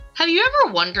Have you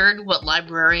ever wondered what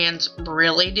librarians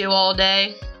really do all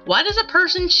day? Why does a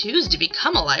person choose to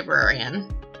become a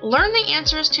librarian? Learn the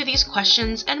answers to these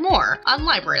questions and more on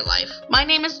Library Life. My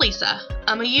name is Lisa.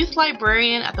 I'm a youth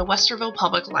librarian at the Westerville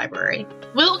Public Library.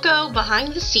 We'll go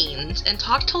behind the scenes and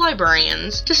talk to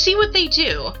librarians to see what they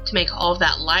do to make all of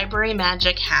that library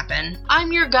magic happen.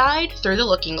 I'm your guide through the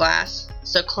looking glass,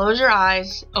 so close your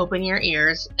eyes, open your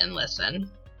ears, and listen.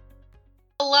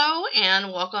 Hello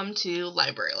and welcome to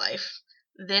Library Life.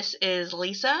 This is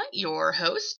Lisa, your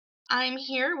host. I'm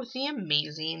here with the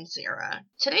amazing Sarah.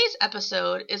 Today's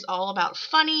episode is all about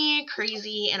funny,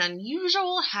 crazy, and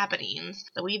unusual happenings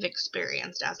that we've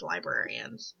experienced as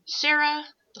librarians. Sarah,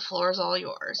 the floor is all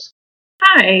yours.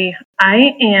 Hi,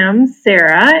 I am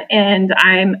Sarah, and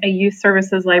I'm a youth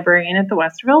services librarian at the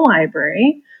Westerville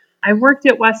Library. I worked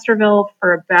at Westerville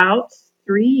for about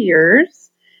 3 years,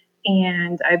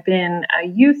 and I've been a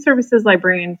youth services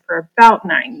librarian for about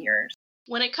 9 years.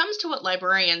 When it comes to what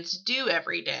librarians do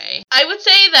every day, I would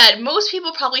say that most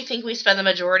people probably think we spend the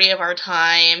majority of our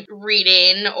time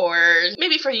reading, or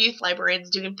maybe for youth librarians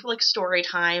doing like story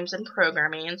times and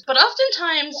programming. But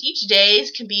oftentimes each day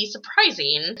can be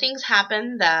surprising. Things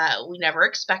happen that we never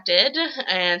expected,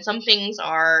 and some things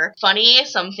are funny,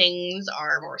 some things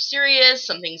are more serious,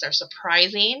 some things are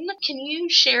surprising. Can you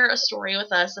share a story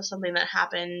with us of something that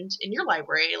happened in your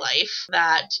library life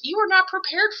that you were not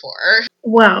prepared for?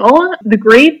 Well, the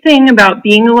great thing about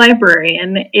being a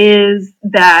librarian is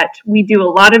that we do a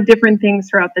lot of different things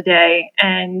throughout the day,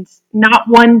 and not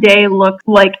one day looks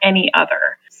like any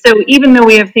other. So even though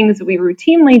we have things that we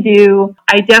routinely do,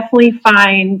 I definitely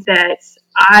find that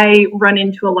I run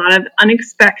into a lot of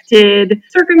unexpected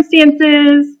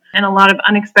circumstances and a lot of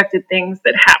unexpected things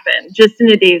that happen just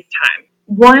in a day's time.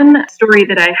 One story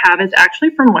that I have is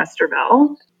actually from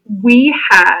Westerville. We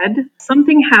had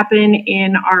something happen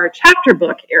in our chapter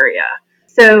book area.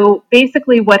 So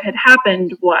basically what had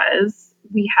happened was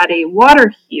we had a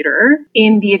water heater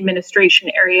in the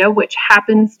administration area, which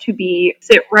happens to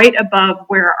sit right above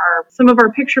where some of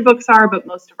our picture books are, but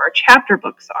most of our chapter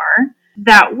books are.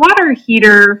 That water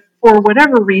heater, for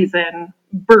whatever reason,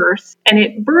 burst, and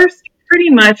it burst pretty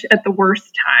much at the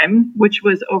worst time, which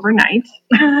was overnight.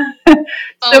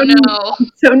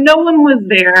 So no one was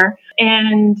there.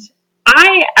 And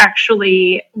I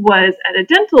actually was at a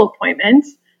dental appointment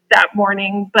that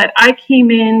morning, but I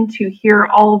came in to hear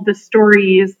all of the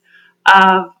stories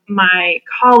of my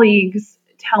colleagues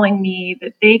telling me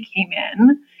that they came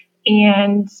in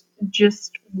and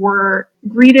just were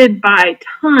greeted by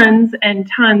tons and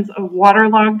tons of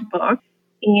waterlogged books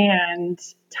and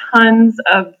tons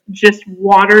of just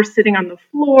water sitting on the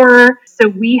floor. So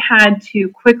we had to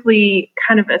quickly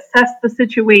kind of assess the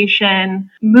situation,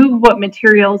 move what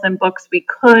materials and books we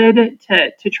could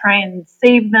to try and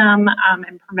save them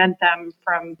and prevent them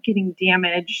from getting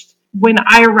damaged. When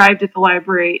I arrived at the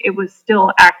library, it was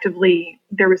still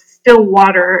there was still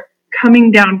water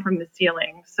coming down from the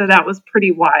ceiling. So that was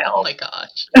pretty wild. Oh my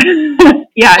gosh.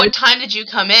 Yeah. What time did you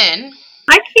come in?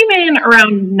 I came in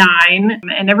around 9,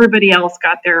 and everybody else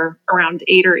got there around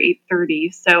 8 or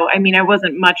 8:30. So, I mean, I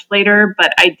wasn't much later,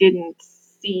 but I didn't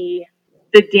see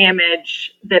the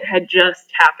damage that had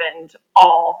just happened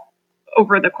all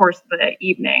over the course of the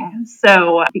evening.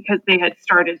 So, because they had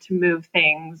started to move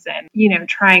things and,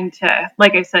 trying to,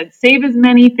 like I said, save as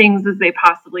many things as they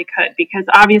possibly could, because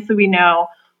obviously we know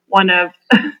one of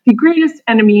the greatest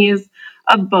enemies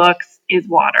of books is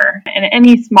water, and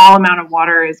any small amount of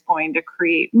water is going to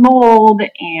create mold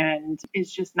and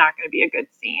is just not going to be a good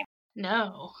scene.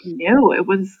 No, it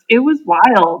was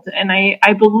wild, and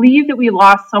I believe that we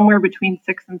lost somewhere between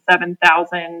 6,000 and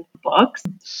 7,000 books.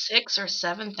 6,000 or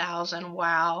 7,000,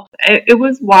 wow. It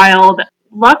was wild.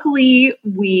 Luckily,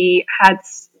 we had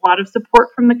a lot of support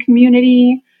from the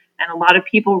community, and a lot of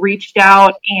people reached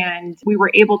out, and we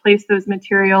were able to place those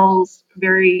materials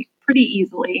pretty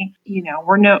easily.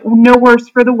 We're no worse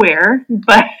for the wear,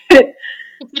 but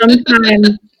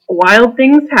sometimes wild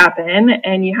things happen,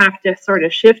 and you have to sort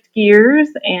of shift gears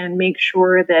and make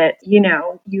sure that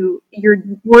you're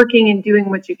working and doing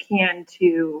what you can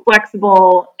to be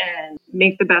flexible and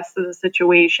make the best of the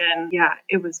situation. Yeah,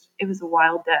 it was a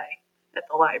wild day at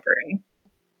the library.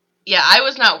 Yeah, I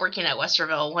was not working at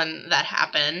Westerville when that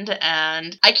happened,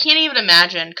 and I can't even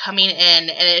imagine coming in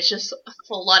and it's just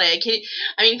flooded. Can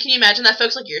you imagine that,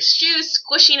 folks? Like your shoes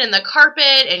squishing in the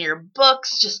carpet and your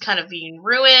books just kind of being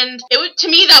ruined? To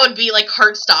me, that would be like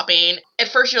heart-stopping. At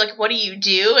first, you're like, what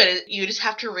do? And you just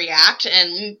have to react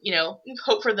and,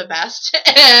 hope for the best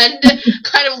and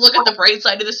kind of look at the bright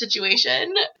side of the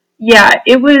situation. Yeah,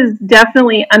 it was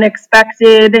definitely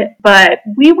unexpected, but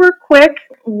we were quick.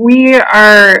 we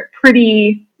are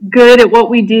pretty good at what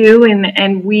we do,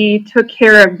 and we took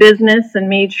care of business and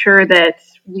made sure that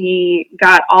we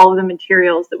got all of the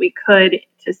materials that we could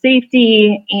to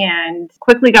safety and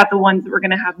quickly got the ones that were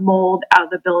going to have mold out of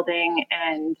the building.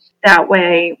 And that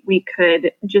way we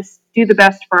could just do the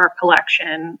best for our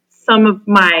collection. Some of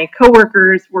my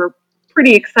coworkers were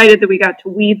pretty excited that we got to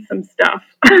weed some stuff,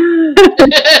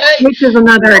 which is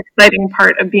another exciting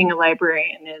part of being a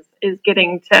librarian is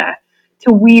getting to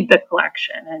weed the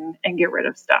collection and get rid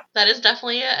of stuff. That is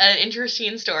definitely an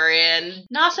interesting story and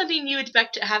not something you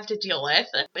expect to have to deal with.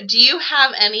 But do you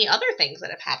have any other things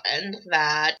that have happened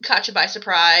that caught you by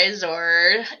surprise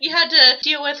or you had to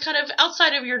deal with kind of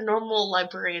outside of your normal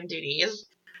librarian duties?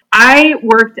 I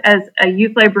worked as a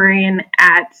youth librarian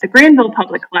at the Granville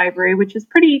Public Library, which is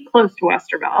pretty close to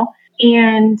Westerville.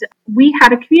 And we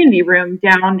had a community room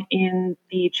down in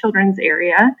the children's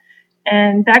area.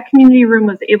 And that community room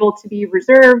was able to be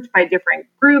reserved by different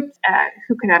groups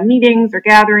who could have meetings or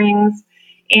gatherings.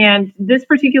 And this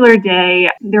particular day,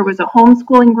 there was a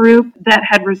homeschooling group that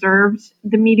had reserved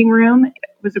the meeting room. It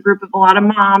was a group of a lot of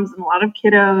moms and a lot of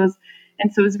kiddos.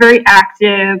 And so it was very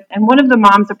active. And one of the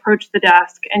moms approached the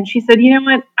desk and she said, you know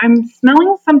what, I'm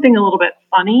smelling something a little bit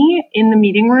funny in the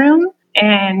meeting room.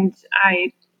 And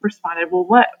I responded, well,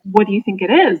 what do you think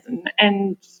it is?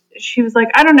 And she was like,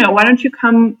 I don't know. Why don't you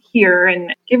come here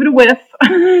and give it a whiff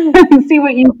and see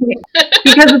what you think?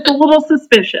 Because it's a little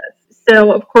suspicious.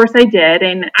 So, of course, I did.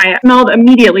 And I smelled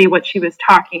immediately what she was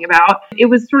talking about. It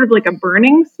was sort of like a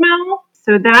burning smell.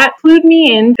 So that clued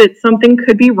me in that something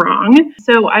could be wrong.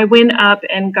 So I went up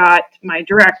and got my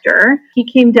director. He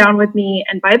came down with me.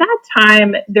 And by that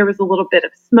time, there was a little bit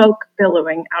of smoke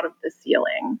billowing out of the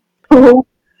ceiling. Oh,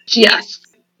 yes.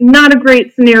 Not a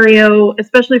great scenario,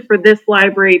 especially for this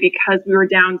library because we were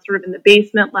down sort of in the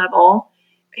basement level.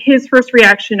 His first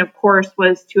reaction, of course,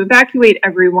 was to evacuate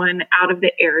everyone out of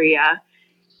the area.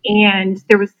 And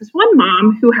there was this one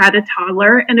mom who had a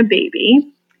toddler and a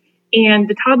baby. And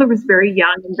the toddler was very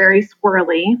young and very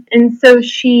squirrely. And so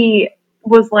she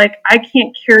was like, I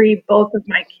can't carry both of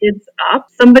my kids up.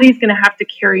 Somebody's going to have to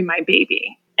carry my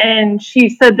baby. And she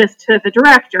said this to the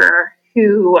director,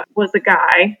 who was a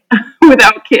guy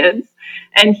without kids.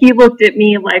 And he looked at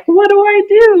me like, what do I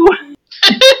do?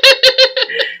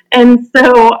 And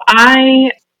so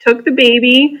I took the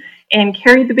baby and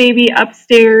carried the baby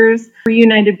upstairs,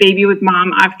 reunited baby with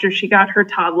mom after she got her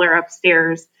toddler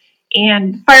upstairs.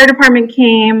 And the fire department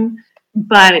came,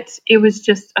 but it was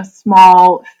just a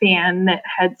small fan that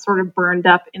had sort of burned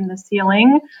up in the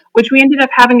ceiling, which we ended up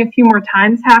having a few more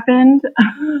times happened.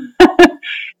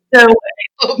 So,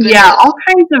 yeah, all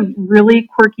kinds of really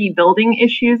quirky building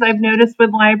issues I've noticed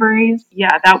with libraries.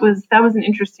 Yeah, that was an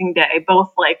interesting day,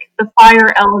 both like the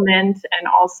fire element and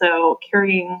also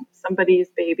carrying somebody's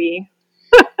baby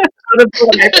out of the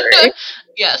library.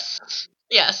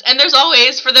 Yes, and there's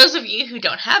always, for those of you who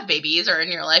don't have babies or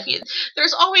in your life,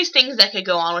 there's always things that could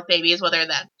go on with babies, whether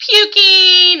that's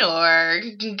puking or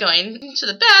going to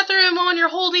the bathroom when you're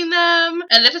holding them.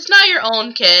 And if it's not your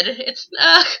own kid, it's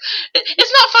not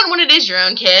fun when it is your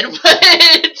own kid, but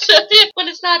when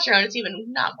it's not your own, it's even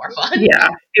not more fun.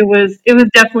 Yeah, it was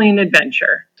definitely an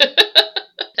adventure.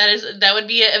 That would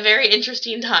be a very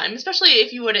interesting time, especially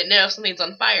if you wouldn't know if something's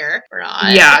on fire or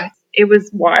not. Yeah, it was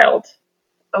wild.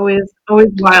 Always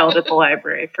wild at the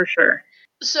library, for sure.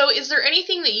 So is there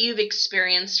anything that you've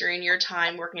experienced during your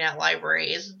time working at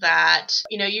libraries that,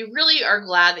 you really are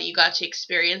glad that you got to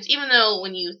experience, even though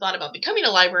when you thought about becoming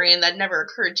a librarian, that never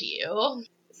occurred to you?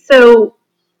 So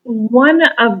one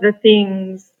of the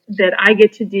things that I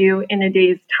get to do in a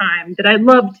day's time that I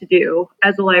love to do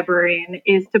as a librarian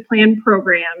is to plan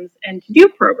programs and to do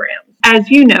programs. As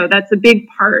you know, that's a big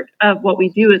part of what we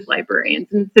do as librarians,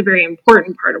 and it's a very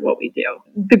important part of what we do.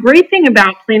 The great thing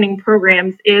about planning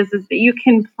programs is that you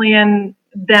can plan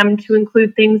them to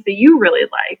include things that you really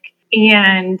like.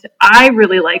 And I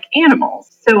really like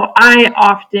animals. So I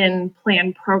often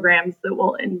plan programs that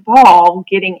will involve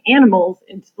getting animals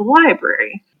into the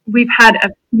library. We've had a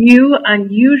few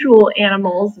unusual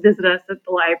animals visit us at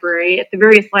the library, at the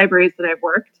various libraries that I've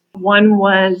worked. One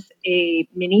was a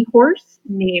mini horse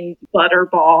named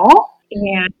Butterball,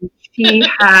 and she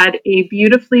had a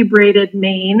beautifully braided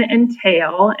mane and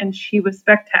tail, and she was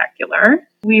spectacular.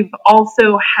 We've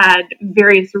also had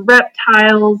various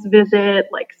reptiles visit,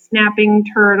 like snapping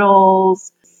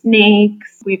turtles,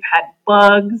 snakes. We've had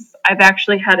bugs. I've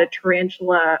actually had a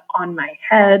tarantula on my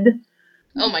head.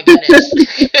 Oh my goodness.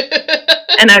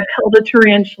 And I've held a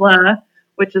tarantula,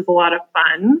 which is a lot of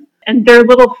fun. And their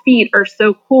little feet are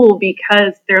so cool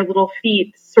because their little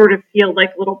feet sort of feel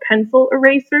like little pencil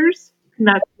erasers. And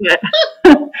that's what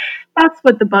that's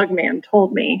what the bug man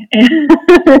told me.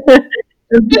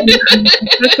 That's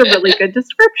a really good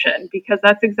description because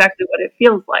that's exactly what it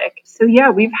feels like. So yeah,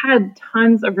 we've had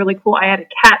tons of really cool. I had a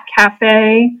cat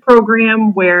cafe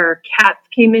program where cats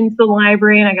came into the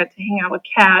library and I got to hang out with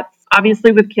cats,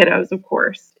 obviously with kiddos, of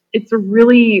course. It's a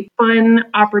really fun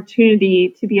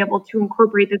opportunity to be able to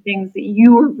incorporate the things that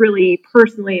you were really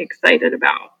personally excited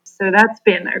about. So that's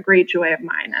been a great joy of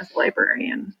mine as a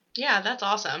librarian. Yeah, that's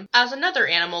awesome. As another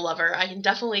animal lover, I can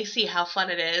definitely see how fun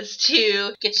it is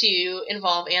to get to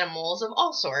involve animals of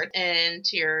all sorts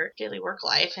into your daily work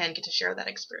life and get to share that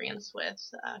experience with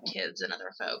kids and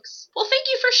other folks. Well, thank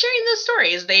you for sharing those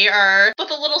stories. They are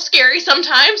both a little scary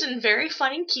sometimes and very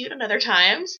fun and cute at other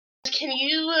times. Can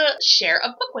you share a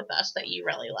book with us that you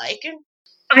really like?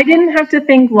 I didn't have to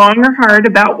think long or hard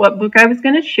about what book I was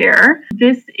going to share.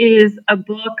 This is a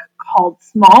book called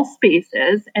Small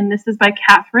Spaces, and this is by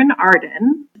Catherine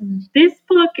Arden. This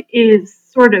book is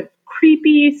sort of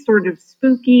creepy, sort of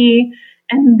spooky,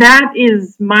 and that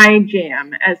is my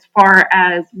jam as far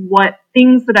as what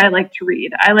things that I like to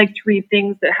read. I like to read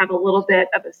things that have a little bit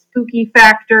of a spooky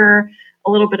factor,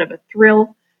 a little bit of a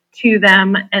thrill to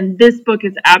them, and this book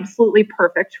is absolutely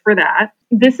perfect for that.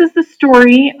 This is the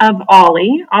story of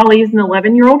Ollie. Ollie is an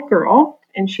 11-year-old girl,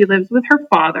 and she lives with her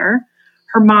father.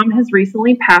 Her mom has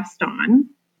recently passed on.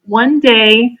 One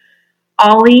day,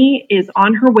 Ollie is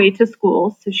on her way to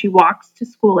school, so she walks to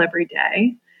school every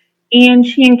day, and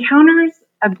she encounters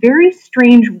a very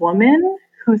strange woman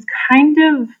who's kind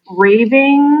of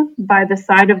raving by the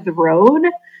side of the road.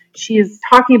 She is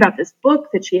talking about this book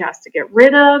that she has to get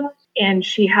rid of, and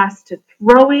she has to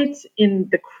throw it in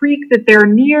the creek that they're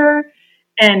near.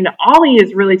 And Ollie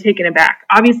is really taken aback.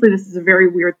 Obviously, this is a very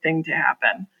weird thing to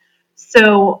happen.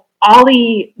 So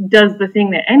Ollie does the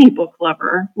thing that any book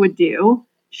lover would do.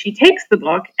 She takes the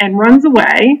book and runs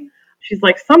away. She's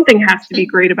like, something has to be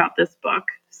great about this book.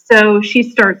 So she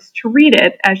starts to read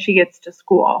it as she gets to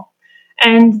school.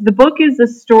 And the book is a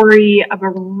story of a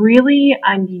really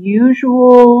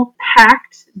unusual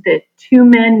pact that two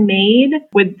men made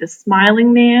with the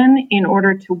smiling man in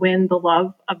order to win the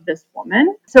love of this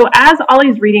woman. So as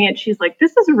Ollie's reading it, she's like,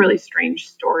 this is a really strange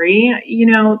story. You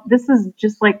know, this is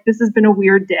just like, this has been a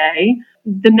weird day.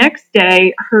 The next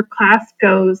day, her class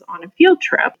goes on a field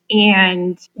trip.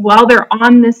 And while they're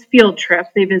on this field trip,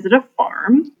 they visit a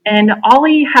farm. And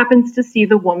Ollie happens to see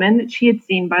the woman that she had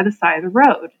seen by the side of the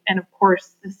road. And of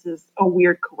course, this is a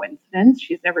weird coincidence.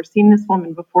 She's never seen this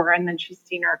woman before. And then she's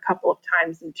seen her a couple of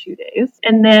times in 2 days.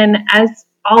 And then as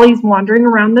Ollie's wandering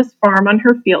around this farm on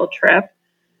her field trip,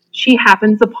 she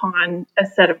happens upon a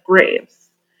set of graves.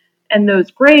 And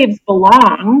those graves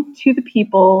belong to the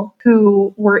people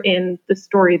who were in the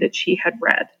story that she had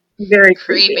read. Very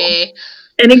creepy.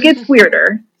 And it gets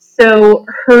weirder. So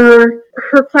her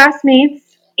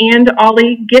classmates and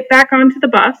Ollie get back onto the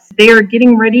bus. They are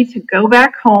getting ready to go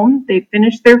back home. They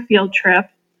finished their field trip,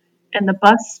 and the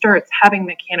bus starts having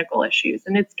mechanical issues,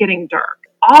 and it's getting dark.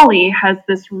 Ollie has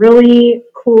this really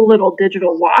cool little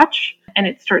digital watch, and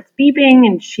it starts beeping,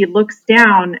 and she looks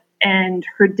down, and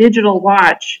her digital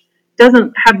watch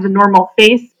doesn't have the normal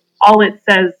face. All it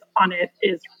says on it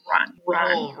is run.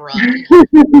 Oh,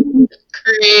 run.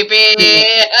 Creepy.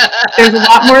 There's a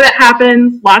lot more that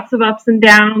happens, lots of ups and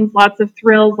downs, lots of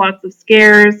thrills, lots of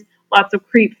scares, lots of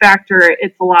creep factor.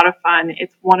 It's a lot of fun.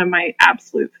 It's one of my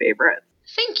absolute favorites.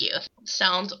 Thank you.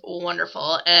 Sounds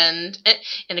wonderful and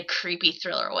in a creepy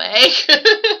thriller way.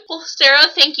 Well, Sarah,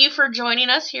 thank you for joining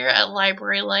us here at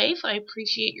Library Life. I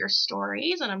appreciate your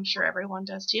stories, and I'm sure everyone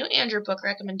does too, and your book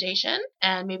recommendation.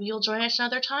 And maybe you'll join us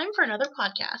another time for another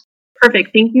podcast. Perfect.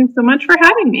 Thank you so much for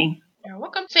having me. You're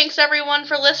welcome. Thanks, everyone,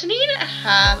 for listening.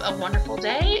 Have a wonderful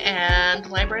day, and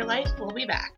Library Life will be back.